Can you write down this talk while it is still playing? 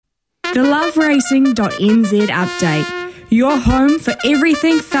The LOVERACING.NZ update. Your home for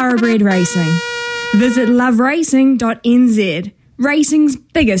everything thoroughbred racing. Visit LOVERACING.NZ. Racing's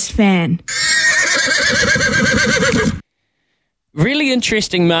biggest fan. Really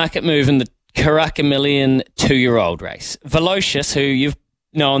interesting market move in the Karaka Million 2-year-old race. Velocious, who you've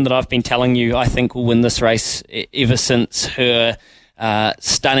known that I've been telling you I think will win this race ever since her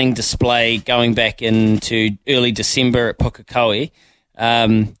stunning display going back into early December at Pukekohe.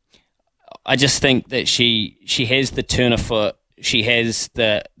 I just think that she has the turn of foot. She has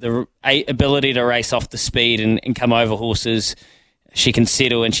the ability to race off the speed and come over horses. She can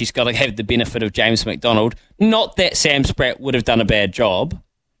settle, and she's got to have the benefit of James McDonald. Not that Sam Spratt would have done a bad job.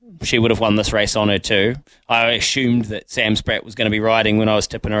 She would have won this race on her too. I assumed that Sam Spratt was going to be riding when I was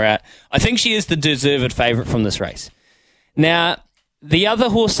tipping her out. I think she is the deserved favourite from this race. Now, the other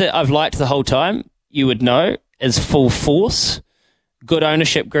horse that I've liked the whole time, you would know, is Full Force. Good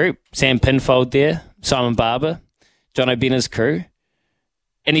ownership group. Sam Pinfold there, Simon Barber, John O'Benner's crew.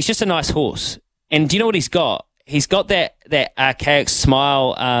 And he's just a nice horse. And do you know what he's got? He's got that archaic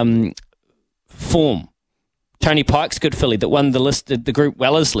smile form. Tony Pike's good filly that won the Group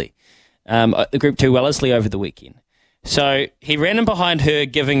Wellesley, the Group 2 Wellesley over the weekend. So he ran in behind her,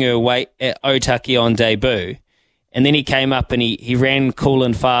 giving her weight at Otaki on debut. And then he came up and he ran cool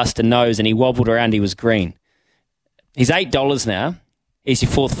and fast and nose, and he wobbled around. He was green. He's $8 now. He's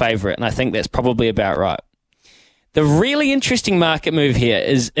your fourth favourite, and I think that's probably about right. The really interesting market move here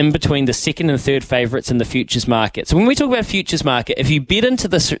is in between the second and third favourites in the futures market. So when we talk about futures market, if you bet into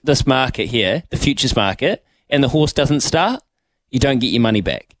this market here, the futures market, and the horse doesn't start, you don't get your money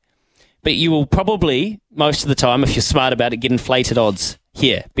back. But you will probably, most of the time, if you're smart about it, get inflated odds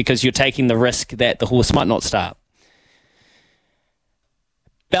here because you're taking the risk that the horse might not start.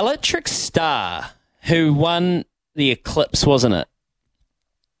 Bellatrix Star, who won the Eclipse, wasn't it?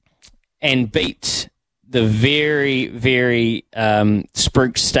 And beat the very, very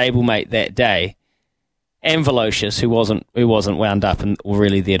spruiked stablemate that day, and Velocious, who wasn't wound up and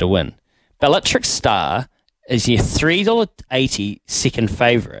really there to win. Bellatrix Star is your $3.80 second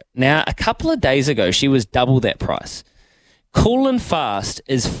favourite. Now, a couple of days ago, she was double that price. Cool and Fast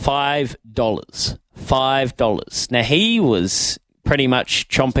is $5. $5. Now, he was pretty much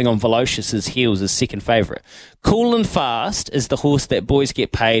chomping on Velocious's heels as second favourite. Cool and Fast is the horse that boys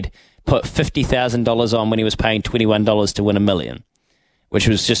get paid, put $50,000 on when he was paying $21 to win $1 million, which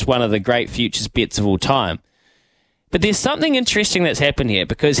was just one of the great futures bets of all time. But there's something interesting that's happened here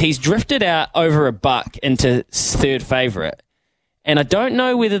because he's drifted out over $1 into third favourite. And I don't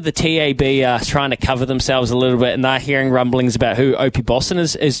know whether the TAB are trying to cover themselves a little bit and they're hearing rumblings about who Opie Bosson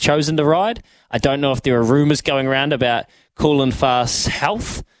is chosen to ride. I don't know if there are rumours going around about Cool and Fast's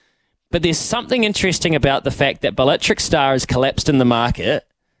health. But there's something interesting about the fact that Bellatrix Star has collapsed in the market.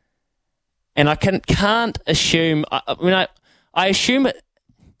 And I can't assume... I assume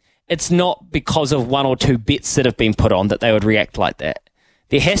it's not because of one or two bets that have been put on that they would react like that.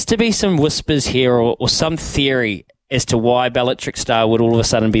 There has to be some whispers here or some theory as to why Bellatrix Star would all of a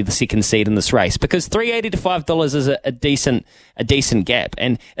sudden be the second seed in this race. Because $3.80 to $5 is a decent gap,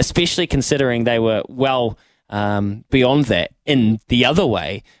 and especially considering they were well beyond that in the other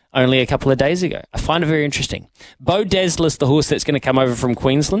way only a couple of days ago. I find it very interesting. Bo Dazzler's the horse that's going to come over from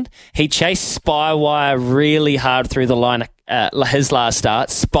Queensland. He chased Spywire really hard through the line his last start.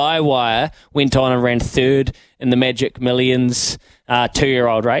 Spywire went on and ran third in the Magic Millions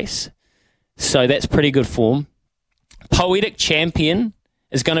 2-year-old race. So that's pretty good form. Poetic Champion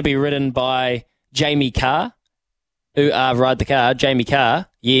is going to be ridden by Jamie Carr. Ride the car. Jamie Carr,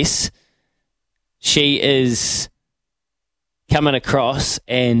 yes. She is coming across,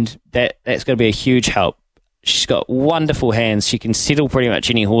 and that's going to be a huge help. She's got wonderful hands. She can settle pretty much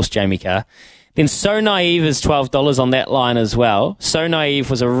any horse, Jamie Carr. Then So Naive is $12 on that line as well. So Naive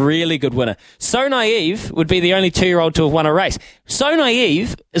was a really good winner. So Naive would be the only 2-year-old to have won a race. So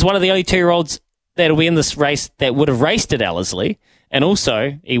Naive is one of the only 2-year-olds that'll be in this race that would have raced at Ellerslie, and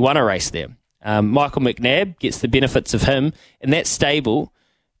also he won a race there. Michael McNabb gets the benefits of him, and that stable,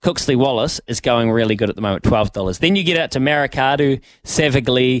 Cooksley Wallace, is going really good at the moment, $12. Then you get out to Maracadu,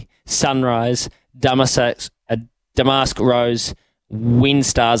 Savaglee, Sunrise, Damask Rose, When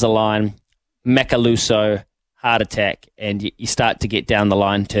Stars Align, Macaluso, Heart Attack, and you start to get down the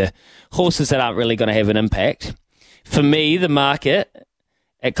line to horses that aren't really going to have an impact. For me, the market,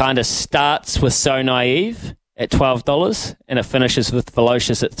 it kind of starts with So Naive at $12 and it finishes with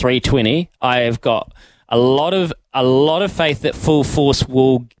Velocious at $3.20. I have got a lot of faith that Full Force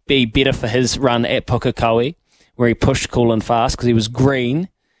will be better for his run at Pukekohe, where he pushed Cool and Fast because he was green.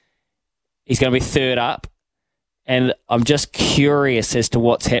 He's going to be third up. And I'm just curious as to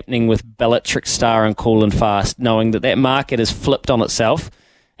what's happening with Bellatrix Star and Cool and Fast, knowing that market has flipped on itself.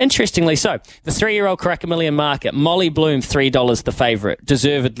 Interestingly so. The 3-year-old Karaka Million market, Molly Bloom, $3 the favourite,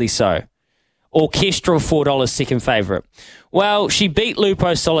 deservedly so. Orchestral, $4 second favourite. Well, she beat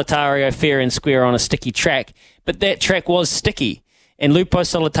Lupo Solitario fair and square on a sticky track, but that track was sticky, and Lupo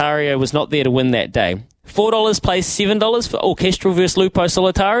Solitario was not there to win that day. $4 plays $7 for Orchestral versus Lupo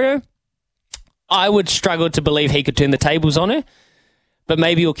Solitario. I would struggle to believe he could turn the tables on her, but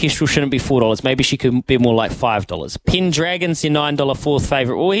maybe Orchestral shouldn't be $4. Maybe she could be more like $5. Pendragon's your $9 fourth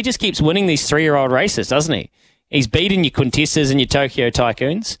favourite. Well, he just keeps winning these 3-year-old races, doesn't he? He's beating your Quintessas and your Tokyo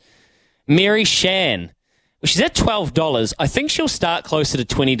Tycoons. Mary Shan, well, she's at $12. I think she'll start closer to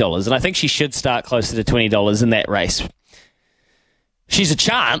 $20, and I think she should start closer to $20 in that race. She's a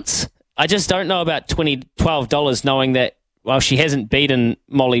chance. I just don't know about $12, knowing that, well, she hasn't beaten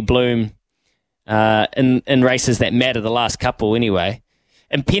Molly Bloom in races that matter, the last couple anyway.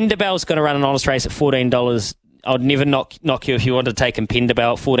 And Pendabell's going to run an honest race at $14. I'd never knock you if you want to take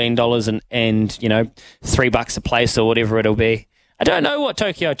Pendabell at $14 and $3 a place or whatever it'll be. I don't know what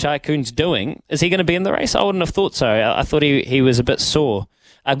Tokyo Tycoon's doing. Is he going to be in the race? I wouldn't have thought so. I thought he was a bit sore.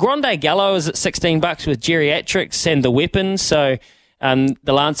 Grande Gallo is at $16 with Geriatrics and the Weapons. So the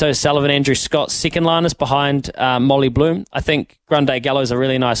Lance O'Sullivan, Andrew Scott, second liners behind Molly Bloom. I think Grande Gallo's a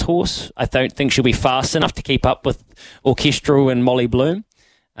really nice horse. I don't think she'll be fast enough to keep up with Orchestral and Molly Bloom.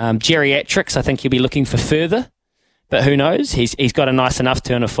 Geriatrics, I think he'll be looking for further, but who knows? He's got a nice enough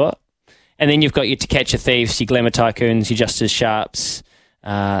turn of foot. And then you've got your To Catch a Thieves, your Glamour Tycoons, your Justice Sharps,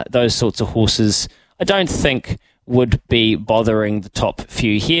 those sorts of horses I don't think would be bothering the top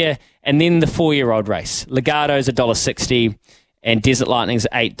few here. And then the 4-year-old race. Legado's $1.60 and Desert Lightning's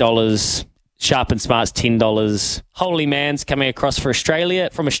 $8. Sharp and Smart's $10. Holy Man's coming across from Australia.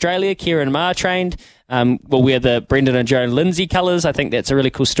 Kieran Maher trained. Will wear the Brendan and Joan Lindsay colours. I think that's a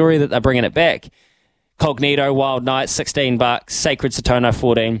really cool story that they're bringing it back. Cognito, Wild Knight, $16. Sacred Satono,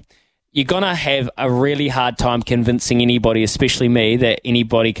 $14. You're going to have a really hard time convincing anybody, especially me, that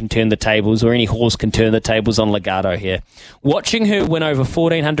anybody can turn the tables or any horse can turn the tables on Legado here. Watching her win over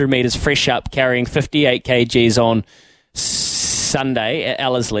 1,400 metres fresh up, carrying 58 kgs on Sunday at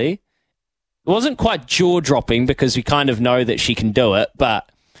Ellerslie, it wasn't quite jaw-dropping because we kind of know that she can do it,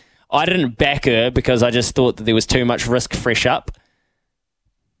 but I didn't back her because I just thought that there was too much risk fresh up.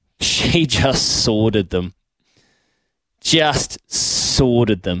 She just sworded them.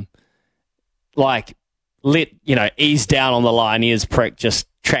 Like, ease down on the line, ears prick, just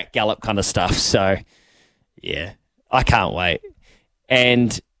track gallop kind of stuff. So, yeah, I can't wait.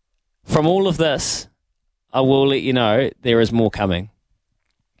 And from all of this, I will let you know there is more coming.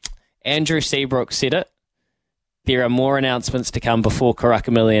 Andrew Seabrook said it. There are more announcements to come before Karaka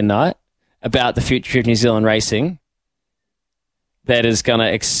Million night about the future of New Zealand racing that is going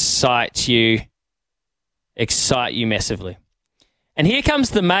to excite you massively. And here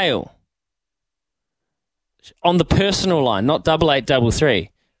comes the mail. On the personal line, not 8833.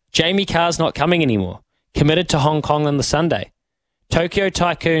 Jamie Carr's not coming anymore. Committed to Hong Kong on the Sunday. Tokyo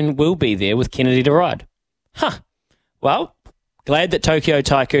Tycoon will be there with Kennedy to ride. Well, glad that Tokyo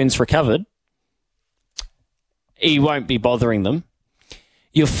Tycoon's recovered. He won't be bothering them.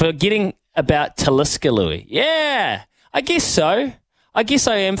 You're forgetting about Taliska, Louis. Yeah, I guess so. I guess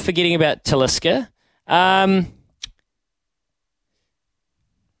I am forgetting about Taliska.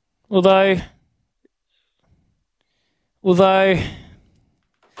 Although,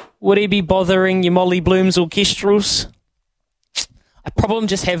 would he be bothering your Molly Bloom's Orchestrals? I'd probably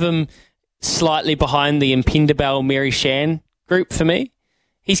just have him slightly behind the Impendabell Mary Shan group for me.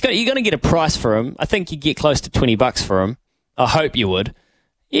 You're going to get a price for him. I think you'd get close to $20 for him. I hope you would.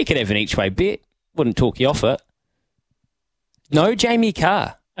 You could have an each way bet. Wouldn't talk you off it. No Jamie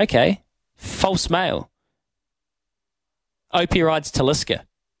Carr. Okay. False mail. Opie rides Taliska,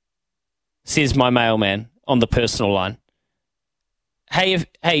 says my mailman on the personal line.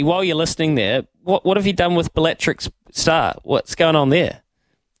 Hey, while you're listening there, what have you done with Bellatrix Star? What's going on there?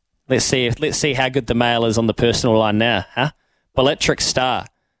 Let's see how good the mail is on the personal line now, huh? Bellatrix Star.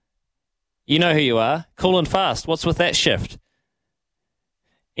 You know who you are. Cool and Fast. What's with that shift?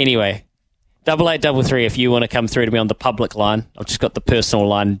 Anyway, 8833 if you want to come through to me on the public line. I've just got the personal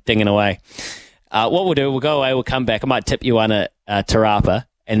line dinging away. What we'll do, we'll go away, we'll come back. I might tip you one at Tarapa,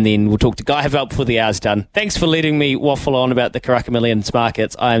 and then we'll talk to Guy Havel before the hour's done. Thanks for letting me waffle on about the Karaka Millions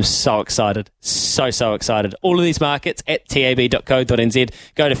markets. I am so excited. So excited. All of these markets at tab.co.nz.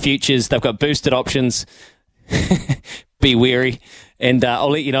 Go to futures. They've got boosted options. Be wary. And I'll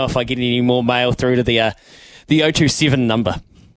let you know if I get any more mail through to the 027 number.